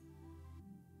me.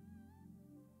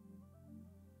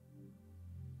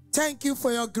 Thank you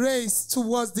for your grace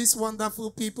towards these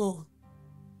wonderful people.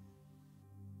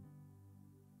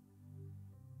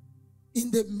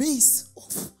 In the midst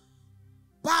of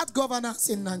bad governance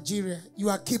in Nigeria, you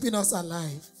are keeping us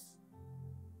alive.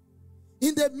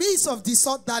 In the midst of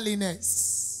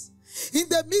disorderliness, in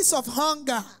the midst of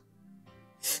hunger,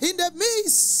 in the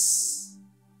midst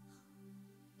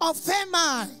of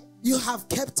famine, you have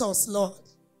kept us, Lord.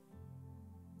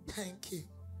 Thank you.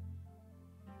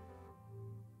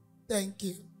 Thank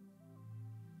you.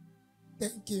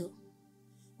 Thank you.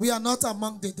 We are not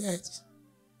among the dead.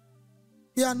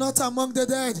 We are not among the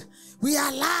dead. We are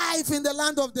alive in the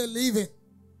land of the living.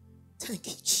 Thank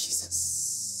you,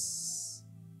 Jesus.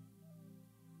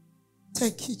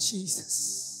 Thank you,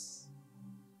 Jesus.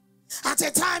 At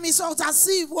a time it felt as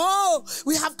if, oh,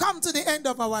 we have come to the end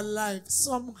of our life.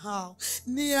 Somehow,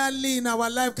 nearly in our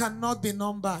life cannot be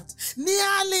numbered.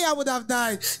 Nearly I would have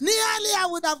died. Nearly I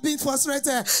would have been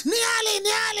frustrated.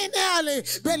 Nearly.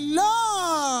 But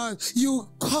Lord, you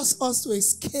caused us to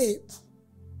escape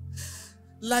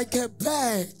like a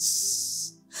bird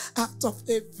out of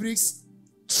every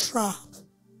trap.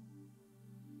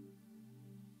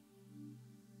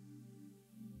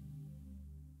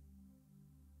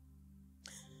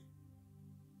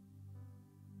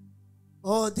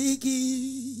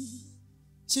 Odigi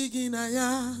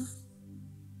chiginaya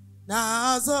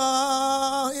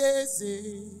nazo eze.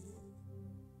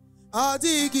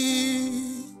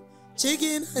 Odigi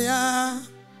chiginaya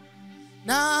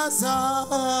nazo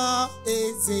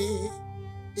eze.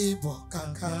 Ibo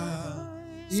kaka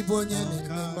ibo nyele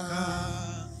mema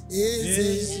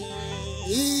eze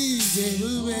ije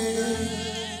uwe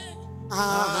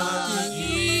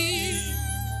adigi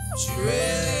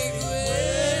chwe.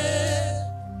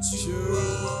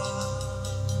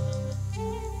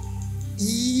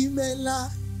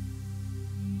 Imela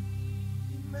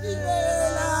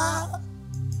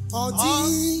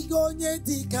Odigo nye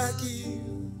dikagi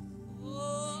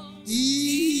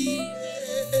Imela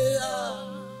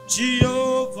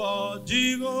Jehovah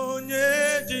digo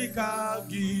nye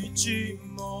dikagi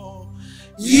chimo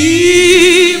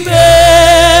Imela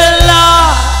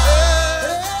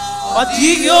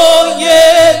Odigo nye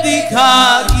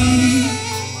dikagi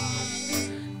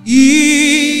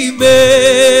Imela.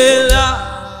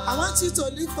 I want you to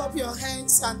lift up your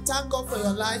hands and thank God for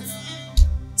your life.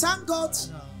 Thank God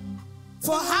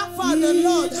for how far the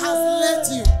Lord has led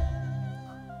you.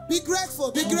 Be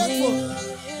grateful, be grateful.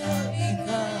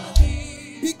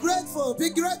 Be grateful, be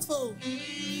grateful.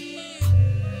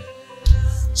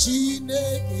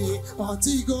 Chineke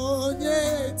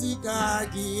otigonye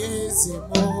tikagi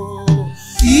ezemo.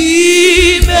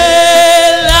 Imela.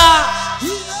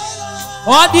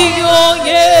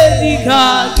 Otigonye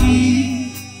tikagi.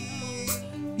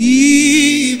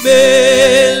 Imela.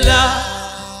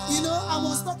 You know, I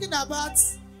was talking about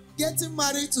getting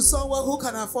married to someone who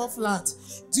can afford flat.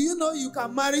 Do you know you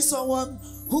can marry someone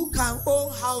who can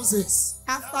own houses?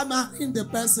 After marrying the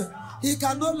person, he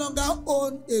can no longer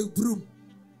own a broom.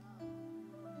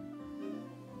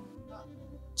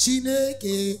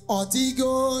 Chineke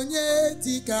otigonye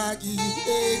tikagi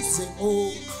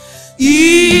ezemo.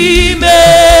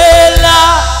 Imela.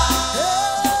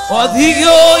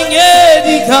 Otigonye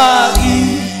tikagi.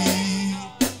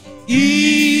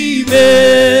 Imela.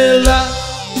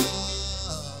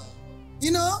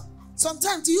 You know,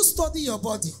 sometimes you study your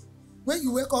body. When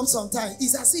you wake up sometimes,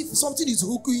 it's as if something is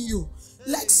hooking you.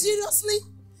 Like seriously,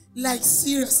 Like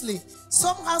seriously.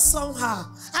 Somehow,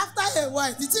 after a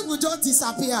while, the thing will just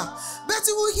disappear. But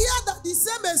you will hear that the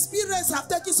same experience have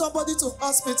taken somebody to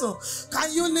hospital.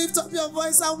 Can you lift up your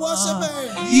voice and worship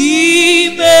him?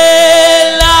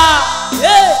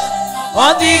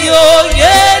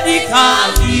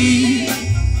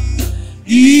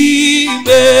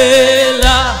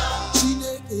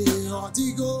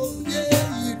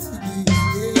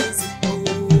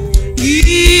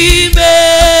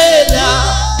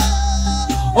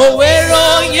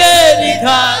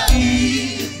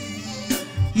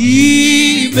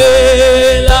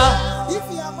 If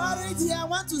you are married here, I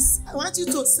want you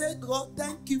to say, God,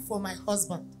 thank you for my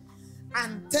husband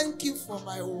and thank you for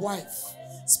my wife.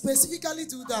 Specifically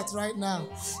do that right now.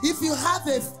 If you have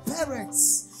a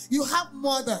parents, you have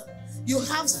mother, you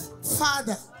have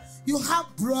father, you have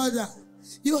brother,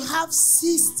 you have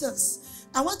sisters,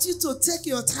 I want you to take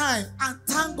your time and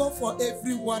thank God for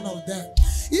every one of them.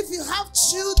 If you have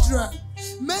children,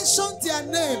 mention their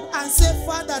name and say,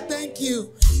 Father, thank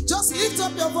you. Just lift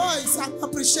up your voice and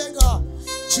appreciate God.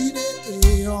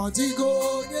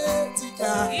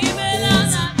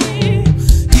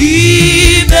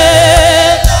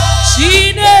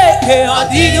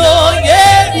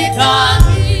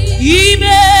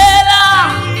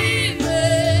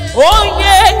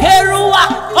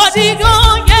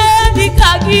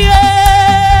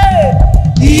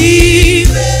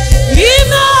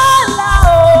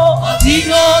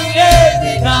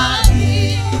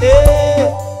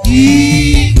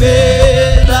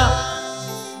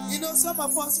 You know, some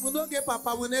of us will not get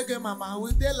papa, we not get mama,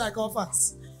 we dey like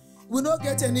orphans. We not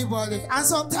get anybody. And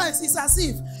sometimes it's as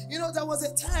if, you know, there was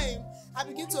a time I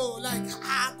begin to like,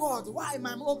 God, why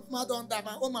my own mama don't die?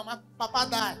 My own mama, papa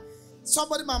died.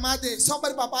 Somebody mama died,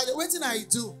 somebody papa died. What did I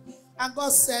do? And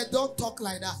God said, don't talk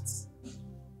like that.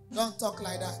 Don't talk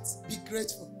like that. Be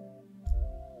grateful.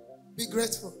 Be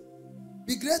grateful.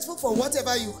 Be grateful for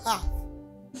whatever you have.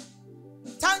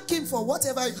 Thank him for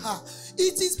whatever you have.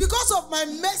 It is because of my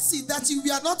mercy that you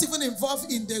are not even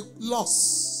involved in the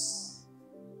loss.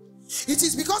 It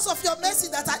is because of your mercy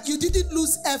that you didn't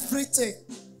lose everything.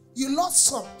 You lost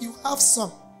some, you have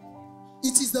some.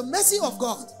 It is the mercy of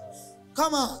God.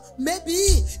 Come on. Maybe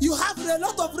you have a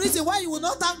lot of reasons why you will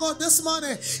not thank God this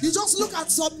morning. You just look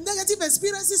at some negative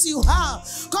experiences you have.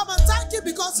 Come and thank you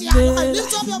because you have. I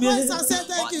lift up your voice and say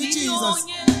thank you, Jesus.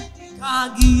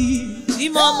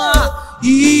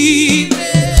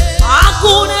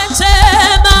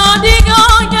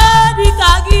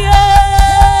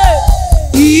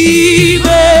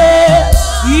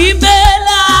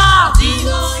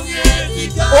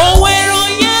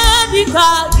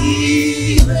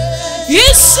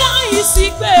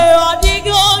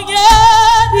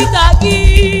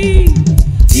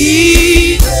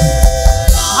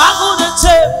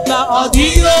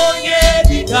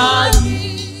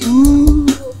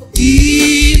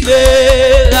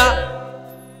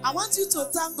 I want you to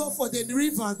thank God for the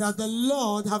river that the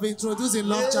Lord have introduced in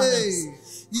Love Channels.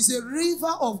 It's a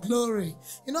river of glory.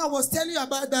 You know, I was telling you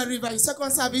about that river. In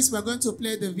second service, we're going to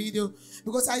play the video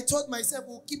because I told myself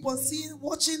we'll keep on seeing,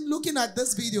 watching, looking at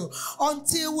this video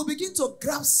until we begin to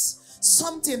grasp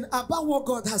something about what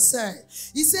God has said.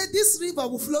 He said this river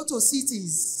will flow to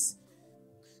cities.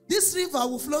 This river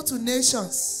will flow to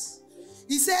nations.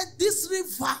 He said this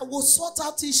river will sort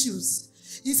out issues.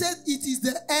 He said it is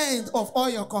the end of all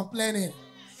your complaining.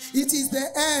 It is the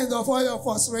end of all your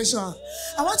frustration.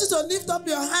 I want you to lift up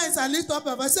your hands and lift up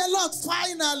your voice. Say, Lord,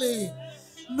 finally,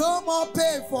 no more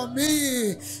pain for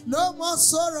me. No more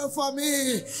sorrow for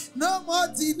me. No more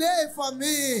delay for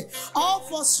me. All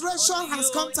frustration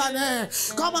has come to an end.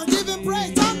 Come and give him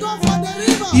praise. Thank God for the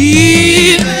river.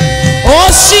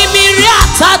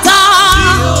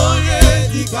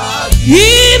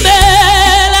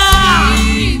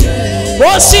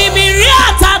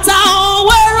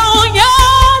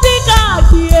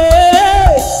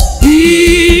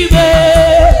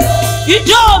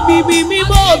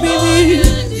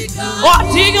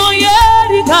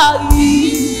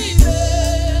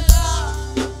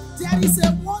 There is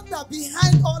a wonder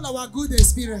behind all our good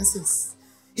experiences.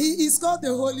 He is called the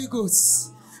Holy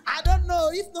Ghost. I don't know,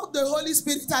 if not the Holy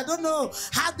Spirit, I don't know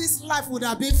how this life would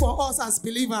have been for us as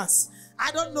believers. I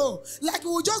don't know. Like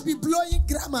we'll just be blowing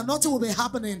grammar, nothing will be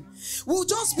happening. We'll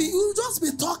just be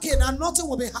talking and nothing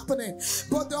will be happening.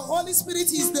 But the Holy Spirit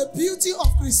is the beauty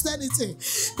of Christianity.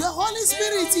 The Holy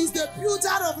Spirit is the beauty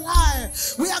of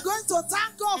life. We are going to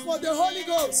thank God for the Holy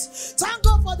Ghost. Thank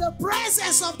God for the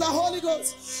presence of the Holy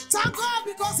Ghost. Thank God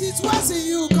because He dwells in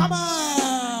you. Come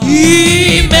on.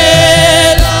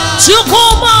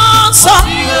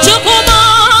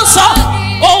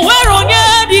 Oh, where on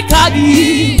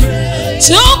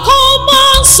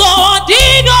Chukumanso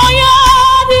digoye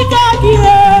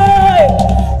digagie.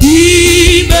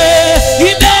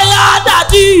 Imela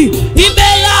dadi.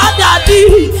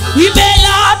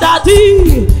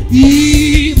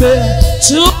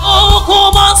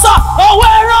 Chukumanso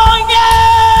oweronye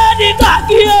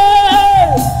digagie.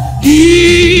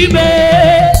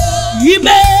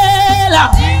 Imela.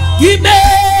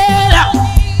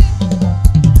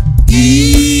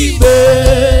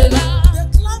 The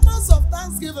clamors of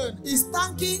thanksgiving is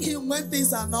thanking him when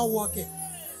things are not working.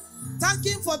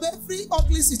 Thanking for every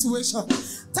ugly situation.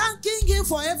 Thanking him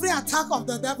for every attack of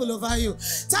the devil over you.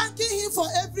 Thanking him for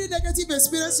every negative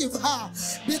experience you've had.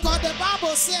 Because the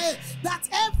Bible says that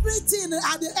everything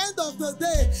at the end of the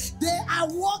day, they are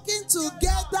working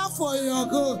together for your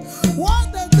good.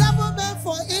 What the devil meant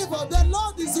for evil, the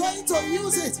Lord is going to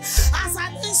use it as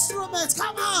an instrument.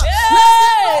 Come on.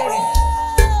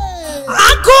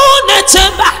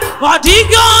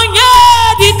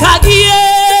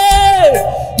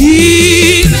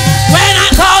 When I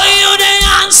call you, they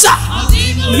answer.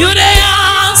 You they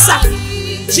answer.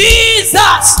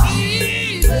 Jesus.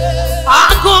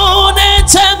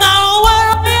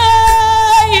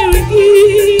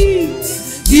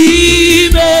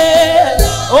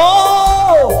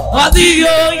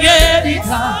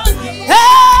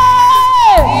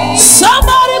 Hey,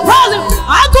 somebody present.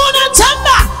 I'm gonna tell me.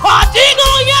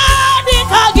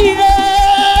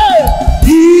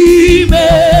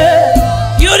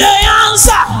 You the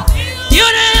answer. You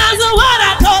the answer when I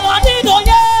call on you.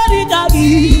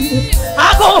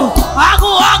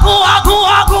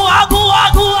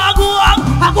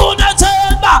 I go to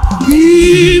tell me.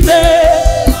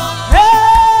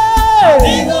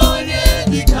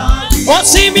 Oh,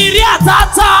 see me,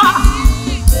 tata.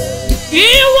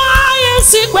 Iwa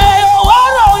yesikwe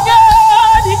owaro ye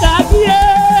dikagie.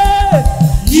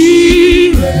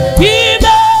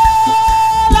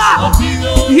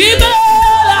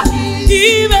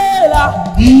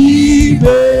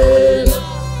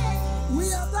 We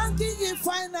are thanking him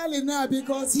finally now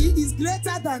because he is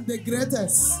greater than the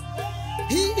greatest.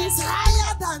 He is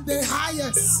higher than the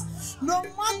highest. No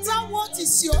matter what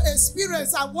is your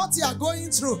experience and what you are going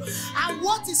through and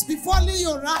what is befalling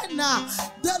you right now,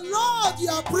 the Lord you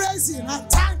are praising and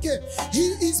thanking,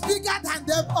 he is bigger than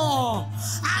them all.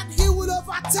 And he will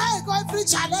overtake every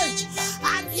challenge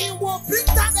and he will bring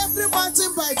down every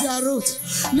mountain by their root.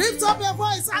 Lift up your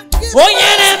voice and give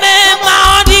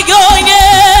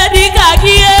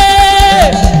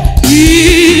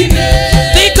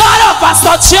the God of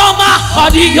Pastor Chioma,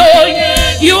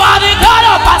 you are the God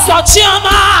of Pastor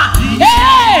Chioma.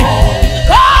 Hey,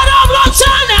 God of Lord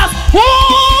Channels, who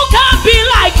can be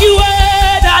like you,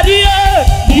 Daddy?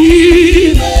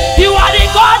 You are the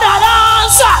God that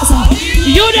answers.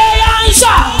 You the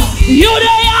answer. You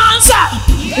the answer.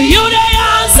 You the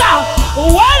answer.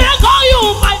 When I call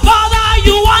you my Father,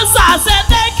 you answer. I say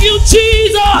thank you,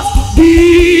 Jesus.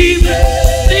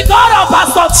 The God of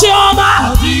Pastor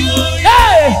Chioma.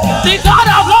 Hey, the God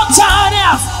of Lord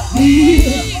Channels.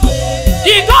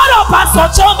 The God of Pastor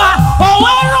Chioma. Oh,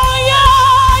 where are you?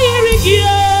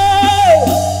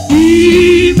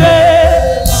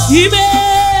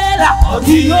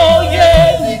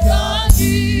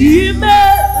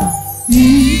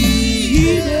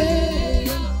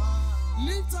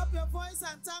 Lift up your voice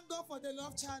and thank God for the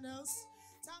love channels.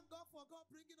 Thank God for God.